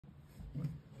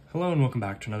Hello and welcome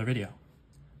back to another video.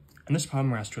 In this problem,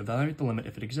 we're asked to evaluate the limit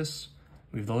if it exists.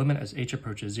 We have the limit as h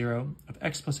approaches 0 of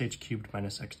x plus h cubed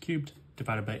minus x cubed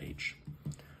divided by h.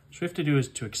 So what we have to do is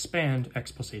to expand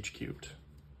x plus h cubed.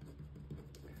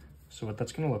 So what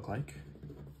that's going to look like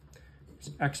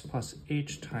is x plus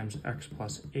h times x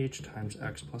plus h times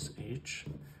x plus h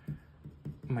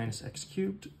minus x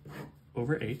cubed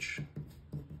over h.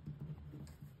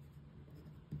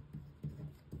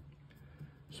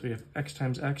 So we have x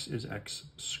times x is x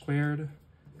squared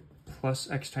plus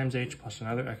x times h plus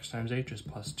another x times h is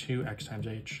plus 2x times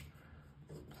h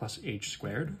plus h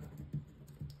squared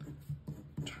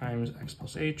times x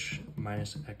plus h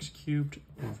minus x cubed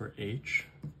over h.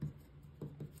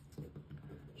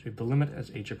 So we have the limit as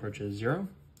h approaches 0.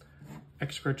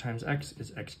 X squared times x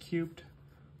is x cubed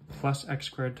plus x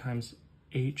squared times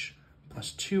h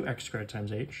plus 2x squared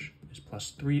times h is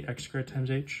plus 3x squared times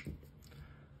h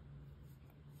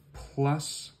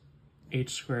plus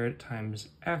h squared times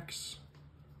x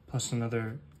plus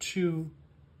another 2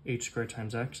 h squared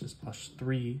times x is plus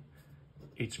 3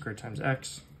 h squared times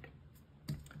x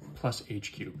plus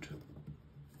h cubed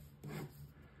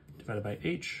divided by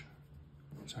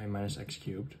minus x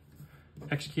cubed.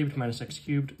 X cubed minus x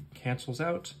cubed cancels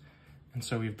out, and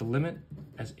so we have the limit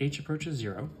as h approaches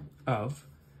 0 of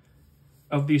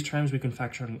these terms we can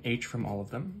factor out an h from all of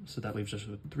them, so that leaves us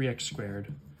with 3x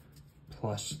squared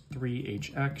plus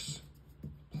 3hx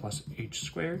plus h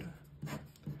squared.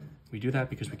 We do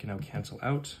that because we can now cancel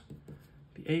out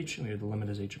the h, and we have the limit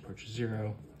as h approaches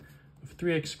 0 of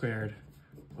 3x squared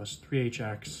plus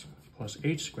 3hx plus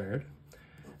h squared.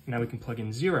 Now we can plug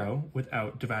in 0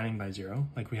 without dividing by 0,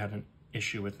 like we had an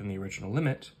issue with in the original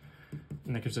limit,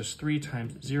 and that gives us 3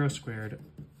 times x squared,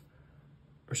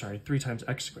 3 times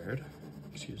x squared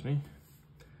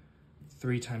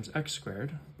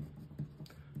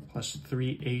plus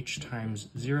 3h times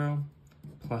 0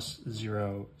 plus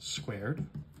 0 squared.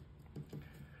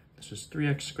 This is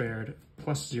 3x squared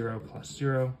plus 0,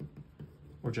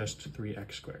 or just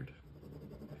 3x squared.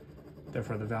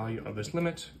 Therefore, the value of this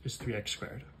limit is 3x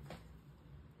squared.